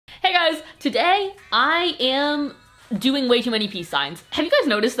Today, I am doing way too many peace signs. Have you guys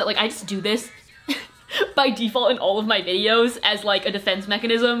noticed that like I just do this by default in all of my videos as like a defense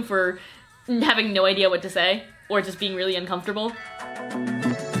mechanism for having no idea what to say or just being really uncomfortable?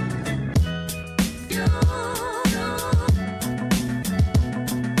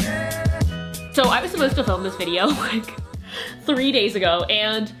 So I was supposed to film this video like 3 days ago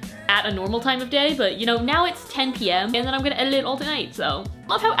and at a normal time of day, but you know, now it's 10 p.m. and then I'm gonna edit it all tonight, so.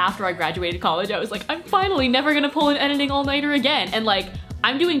 Love how after I graduated college, I was like, I'm finally never gonna pull an editing all-nighter again. And like,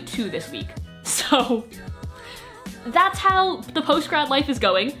 I'm doing 2 this week. So that's how the post-grad life is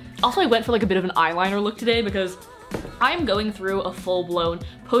going. Also, I went for like a bit of an eyeliner look today because I'm going through a full-blown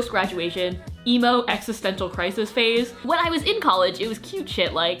post-graduation emo existential crisis phase. When I was in college, it was cute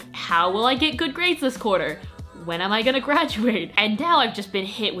shit like, how will I get good grades this quarter? When am I gonna graduate? And now I've just been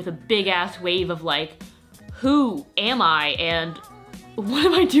hit with a big ass wave of like, who am I and what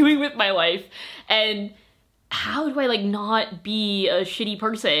am I doing with my life? And how do I like not be a shitty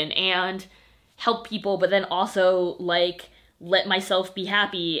person and help people, but then also like let myself be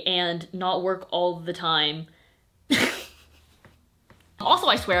happy and not work all the time? Also,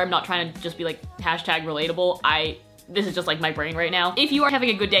 I swear I'm not trying to just be like hashtag relatable. This is just like my brain right now. If you are having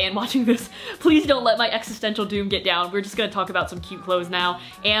a good day and watching this, please don't let my existential doom get down. We're just gonna talk about some cute clothes now,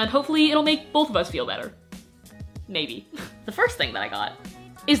 and hopefully it'll make both of us feel better. Maybe. The first thing that I got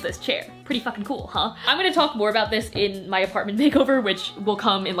is this chair. Pretty fucking cool, huh? I'm gonna talk more about this in my apartment makeover, which will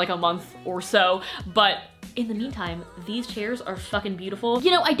come in like a month or so, but in the meantime, these chairs are fucking beautiful.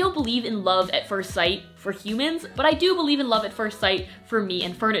 You know, I don't believe in love at first sight for humans, but I do believe in love at first sight for me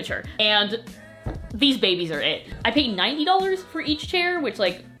and furniture. And these babies are it. I paid $90 for each chair, which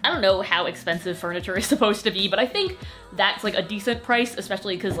like, I don't know how expensive furniture is supposed to be, but I think that's like a decent price,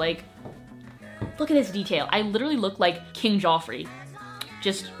 especially because like, look at this detail. I literally look like King Joffrey,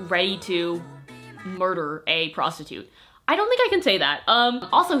 just ready to murder a prostitute. I don't think I can say that.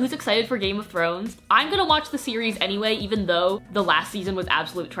 Also, who's excited for Game of Thrones? I'm gonna watch the series anyway, even though the last season was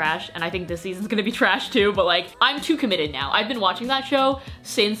absolute trash, and I think this season's gonna be trash too, but like, I'm too committed now. I've been watching that show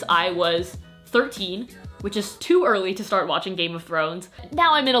since I was 13, which is too early to start watching Game of Thrones.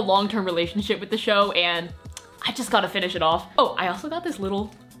 Now I'm in a long-term relationship with the show, and I just gotta finish it off. Oh, I also got this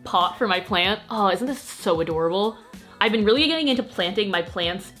little pot for my plant. Oh, isn't this so adorable? I've been really getting into planting my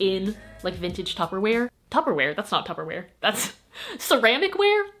plants in like vintage Tupperware. Tupperware? That's not Tupperware. That's ceramic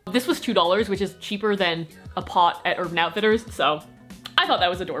ware. This was $2, which is cheaper than a pot at Urban Outfitters, so I thought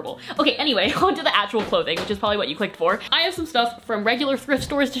that was adorable. Okay, anyway, on to the actual clothing, which is probably what you clicked for. I have some stuff from regular thrift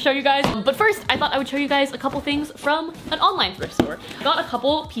stores to show you guys, but first I thought I would show you guys a couple things from an online thrift store. I got a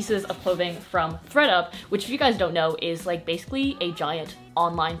couple pieces of clothing from thredUP, which if you guys don't know is like basically a giant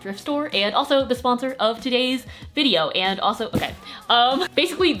online thrift store and also the sponsor of today's video. And also, okay,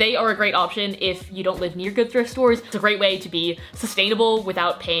 basically they are a great option if you don't live near good thrift stores. It's a great way to be sustainable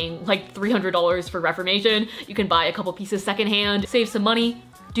without paying like $300 for Reformation. You can buy a couple pieces secondhand, save some money,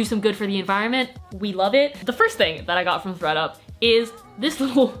 do some good for the environment. We love it. The first thing that I got from thredUP is this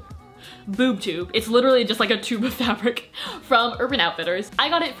little boob tube. It's literally just like a tube of fabric from Urban Outfitters. I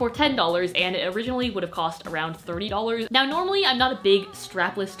got it for $10 and it originally would have cost around $30. Now normally I'm not a big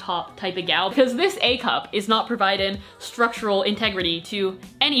strapless top type of gal because this A-cup is not providing structural integrity to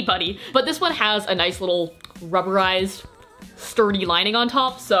anybody, but this one has a nice little rubberized sturdy lining on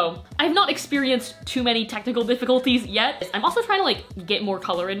top, so I've not experienced too many technical difficulties yet. I'm also trying to like get more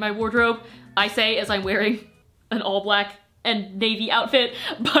color in my wardrobe, I say as I'm wearing an all black and navy outfit,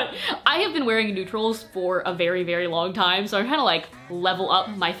 but I have been wearing neutrals for a very, very long time, so I'm trying to like level up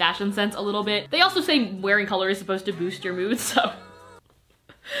my fashion sense a little bit. They also say wearing color is supposed to boost your mood, so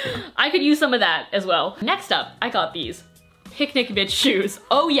I could use some of that as well. Next up, I got these picnic bitch shoes.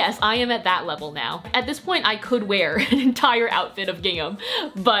 Oh yes, I am at that level now. At this point, I could wear an entire outfit of gingham,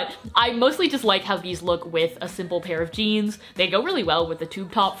 but I mostly just like how these look with a simple pair of jeans. They go really well with the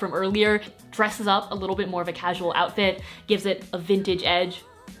tube top from earlier. Dresses up a little bit more of a casual outfit, gives it a vintage edge.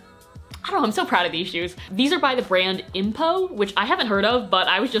 I don't know, I'm so proud of these shoes. These are by the brand Impo, which I haven't heard of, but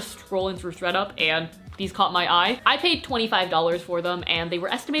I was just scrolling through thredUP and these caught my eye. I paid $25 for them and they were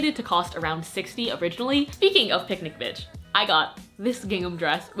estimated to cost around $60 originally. Speaking of picnic bitch, I got this gingham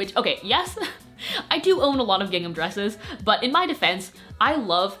dress, which, okay, yes, I do own a lot of gingham dresses, but in my defense, I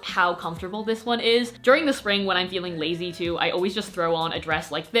love how comfortable this one is. During the spring when I'm feeling lazy too, I always just throw on a dress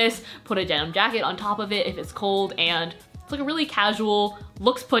like this, put a denim jacket on top of it if it's cold, and it's like a really casual,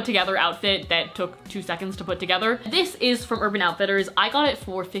 looks put together outfit that took 2 seconds to put together. This is from Urban Outfitters. I got it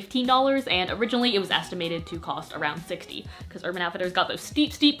for $15 and originally it was estimated to cost around $60 because Urban Outfitters got those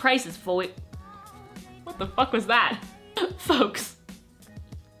steep prices for it. What the fuck was that? Folks,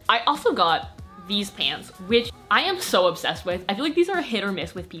 I also got these pants, which I am so obsessed with. I feel like these are a hit or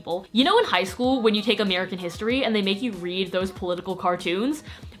miss with people. You know in high school when you take American history and they make you read those political cartoons?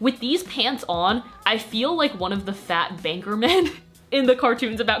 With these pants on, I feel like one of the fat banker men in the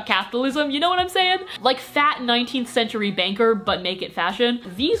cartoons about capitalism, you know what I'm saying? Like fat 19th century banker, but make it fashion.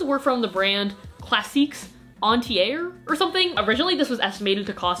 These were from the brand Classiques Entier or something. Originally this was estimated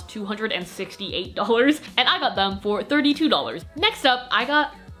to cost $268 and I got them for $32. Next up, I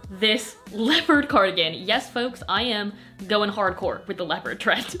got this leopard cardigan. Yes, folks, I am going hardcore with the leopard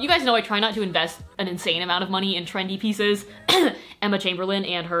trend. You guys know I try not to invest an insane amount of money in trendy pieces. Emma Chamberlain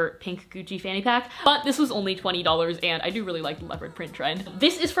and her pink Gucci fanny pack, but this was only $20 and I do really like the leopard print trend.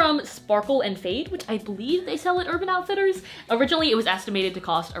 This is from Sparkle and Fade, which I believe they sell at Urban Outfitters. Originally it was estimated to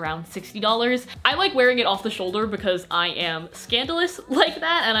cost around $60. I like wearing it off the shoulder because I am scandalous like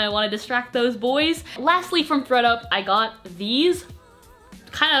that and I want to distract those boys. Lastly, from thredUP, I got these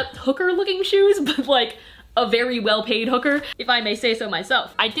kind of hooker looking shoes, but like a very well-paid hooker, if I may say so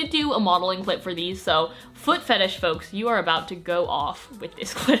myself. I did do a modeling clip for these, so foot fetish folks, you are about to go off with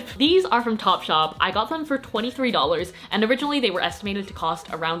this clip. These are from Topshop. I got them for $23 and originally they were estimated to cost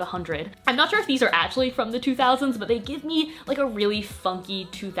around $100. I'm not sure if these are actually from the 2000s, but they give me like a really funky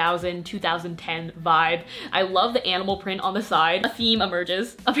 2000, 2010 vibe. I love the animal print on the side. A theme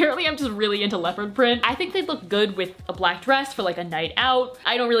emerges. Apparently I'm just really into leopard print. I think they'd look good with a black dress for like a night out.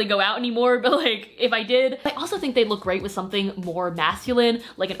 I don't really go out anymore, but like if I did, I also think they'd look great with something more masculine,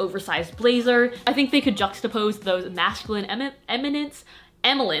 like an oversized blazer. I think they could juxtapose those masculine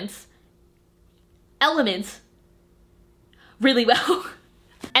elements really well.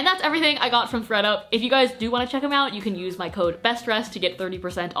 And that's everything I got from thredUP. If you guys do want to check them out, you can use my code bestdressed to get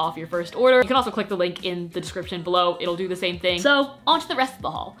 30% off your first order. You can also click the link in the description below. It'll do the same thing. So on to the rest of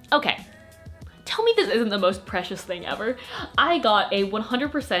the haul. Okay, tell me this isn't the most precious thing ever. I got a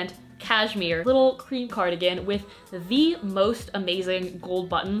 100% cashmere little cream cardigan with the most amazing gold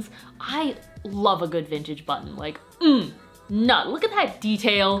buttons. I love a good vintage button, like, nut. Look at that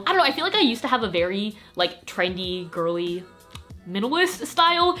detail. I don't know, I feel like I used to have a very like trendy, girly, minimalist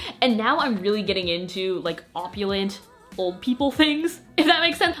style, and now I'm really getting into like opulent, old people things, if that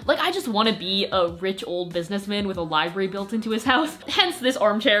makes sense. Like I just want to be a rich old businessman with a library built into his house. Hence this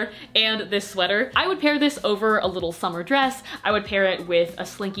armchair and this sweater. I would pair this over a little summer dress. I would pair it with a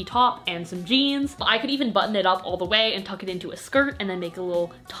slinky top and some jeans. I could even button it up all the way and tuck it into a skirt and then make a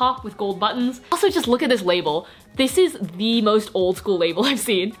little top with gold buttons. Also, just look at this label. This is the most old school label I've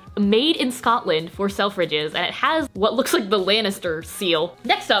seen. Made in Scotland for Selfridges, and it has what looks like the Lannister seal.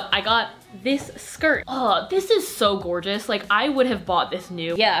 Next up, I got this skirt. Oh, this is so gorgeous. Like I would have bought this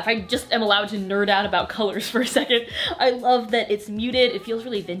new. Yeah, if I just am allowed to nerd out about colors for a second. I love that it's muted. It feels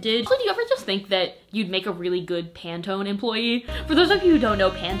really vintage. Also, do you ever just think that you'd make a really good Pantone employee? For those of you who don't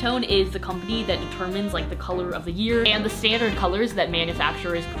know, Pantone is the company that determines like the color of the year and the standard colors that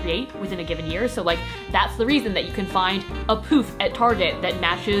manufacturers create within a given year. So like that's the reason that you can find a poof at Target that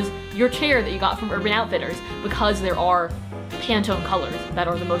matches your chair that you got from Urban Outfitters, because there are Pantone colors that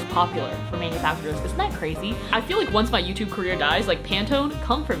are the most popular for manufacturers. Isn't that crazy? I feel like once my YouTube career dies, like Pantone,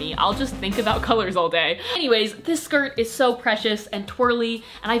 come for me. I'll just think about colors all day. Anyways, this skirt is so precious and twirly,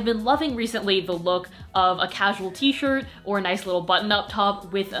 and I've been loving recently the look of a casual t-shirt or a nice little button-up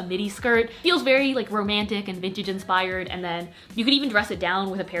top with a midi skirt. Feels very like romantic and vintage inspired, and then you could even dress it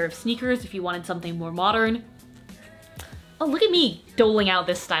down with a pair of sneakers if you wanted something more modern. Oh, look at me doling out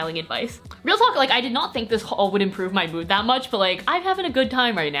this styling advice. Real talk, like I did not think this haul would improve my mood that much, but like I'm having a good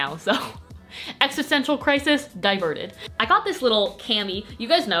time right now, so. Existential crisis diverted. I got this little cami. You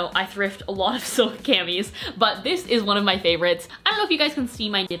guys know I thrift a lot of silk camis, but this is one of my favorites. I don't know if you guys can see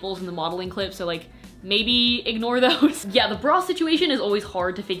my nipples in the modeling clip, so like maybe ignore those. Yeah, the bra situation is always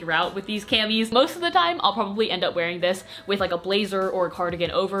hard to figure out with these camis. Most of the time, I'll probably end up wearing this with like a blazer or a cardigan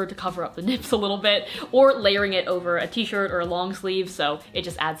over to cover up the nips a little bit, or layering it over a t-shirt or a long sleeve, so it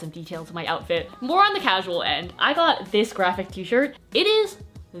just adds some detail to my outfit. More on the casual end, I got this graphic t-shirt. It is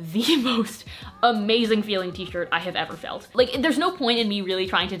the most amazing feeling t-shirt I have ever felt. Like, there's no point in me really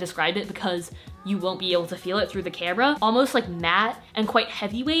trying to describe it because you won't be able to feel it through the camera. Almost like matte and quite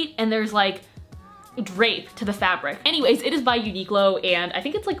heavyweight, and there's like drape to the fabric. Anyways, it is by Uniqlo, and I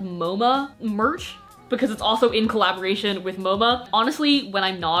think it's like MoMA merch because it's also in collaboration with MoMA. Honestly, when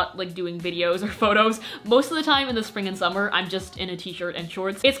I'm not like doing videos or photos, most of the time in the spring and summer, I'm just in a t-shirt and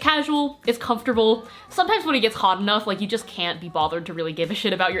shorts. It's casual, it's comfortable. Sometimes when it gets hot enough, like you just can't be bothered to really give a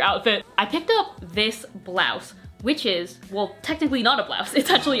shit about your outfit. I picked up this blouse which is, well, technically not a blouse. It's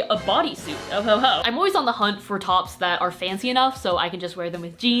actually a bodysuit. Oh ho ho. I'm always on the hunt for tops that are fancy enough so I can just wear them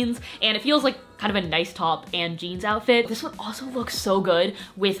with jeans, and it feels like kind of a nice top and jeans outfit. This one also looks so good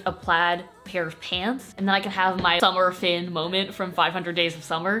with a plaid pair of pants, and then I can have my summer fin moment from 500 Days of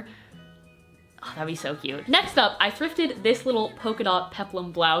Summer. Oh, that'd be so cute. Next up, I thrifted this little polka dot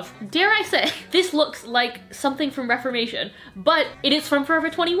peplum blouse. Dare I say, this looks like something from Reformation, but it is from Forever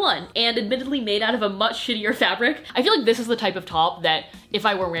 21 and admittedly made out of a much shittier fabric. I feel like this is the type of top that if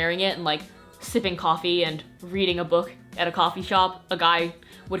I were wearing it and like sipping coffee and reading a book at a coffee shop, a guy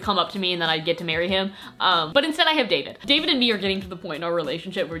would come up to me and then I'd get to marry him. But instead I have David. David and me are getting to the point in our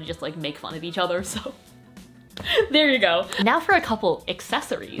relationship where we just like make fun of each other, so there you go. Now for a couple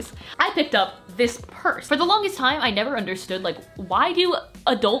accessories. I picked up this purse. For the longest time, I never understood, like, why do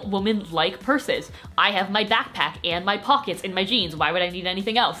adult women like purses? I have my backpack and my pockets in my jeans. Why would I need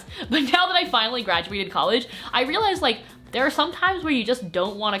anything else? But now that I finally graduated college, I realized, like, there are some times where you just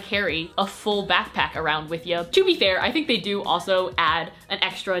don't want to carry a full backpack around with you. To be fair, I think they do also add an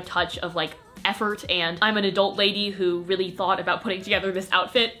extra touch of, like, effort, and I'm an adult lady who really thought about putting together this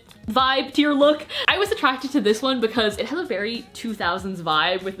outfit vibe to your look. I was attracted to this one because it has a very 2000s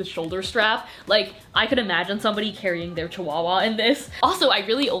vibe with the shoulder strap. Like, I could imagine somebody carrying their chihuahua in this. Also, I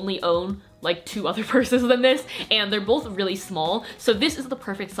really only own like 2 other purses than this, and they're both really small, so this is the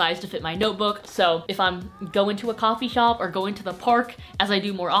perfect size to fit my notebook. So if I'm going to a coffee shop or going to the park, as I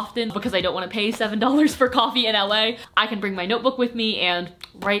do more often because I don't want to pay $7 for coffee in LA, I can bring my notebook with me and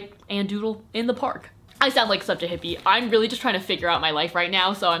write and doodle in the park. I sound like such a hippie. I'm really just trying to figure out my life right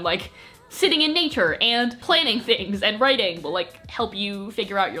now, so I'm like sitting in nature and planning things, and writing will like help you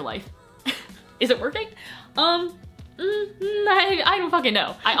figure out your life. Is it working? I don't fucking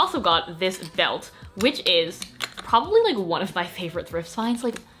know. I also got this belt, which is probably like one of my favorite thrift finds.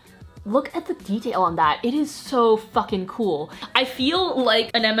 Like, look at the detail on that. It is so fucking cool. I feel like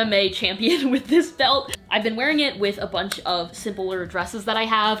an MMA champion with this belt. I've been wearing it with a bunch of simpler dresses that I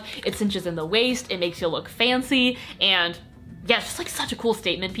have. It cinches in the waist, it makes you look fancy, and yeah, it's just like such a cool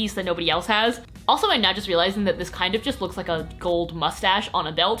statement piece that nobody else has. Also, I'm now just realizing that this kind of just looks like a gold mustache on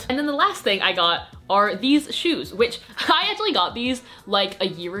a belt. And then the last thing I got are these shoes, which I actually got these like a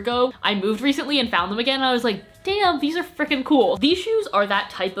year ago. I moved recently and found them again, and I was like, damn, these are freaking cool. These shoes are that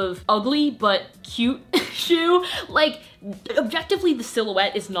type of ugly but cute shoe. Like, objectively the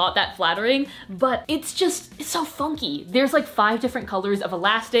silhouette is not that flattering, but it's so funky. There's like 5 different colors of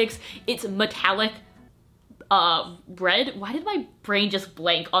elastics. It's metallic red. Why did my brain just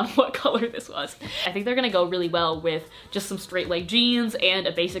blank on what color this was? I think they're gonna go really well with just some straight leg jeans and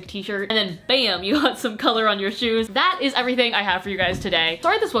a basic t-shirt, and then bam, you got some color on your shoes. That is everything I have for you guys today.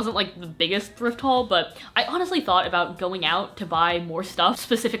 Sorry this wasn't like the biggest thrift haul, but I honestly thought about going out to buy more stuff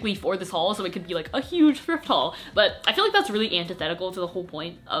specifically for this haul so it could be like a huge thrift haul, but I feel like that's really antithetical to the whole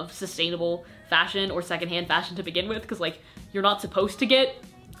point of sustainable fashion or secondhand fashion to begin with, because like you're not supposed to get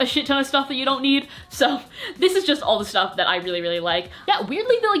a shit ton of stuff that you don't need. So this is just all the stuff that I really, really like. Yeah,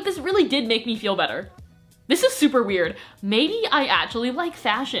 weirdly, like this really did make me feel better. This is super weird. Maybe I actually like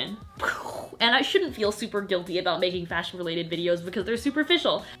fashion. And I shouldn't feel super guilty about making fashion related videos because they're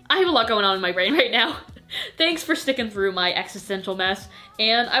superficial. I have a lot going on in my brain right now. Thanks for sticking through my existential mess,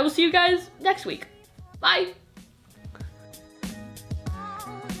 and I will see you guys next week. Bye.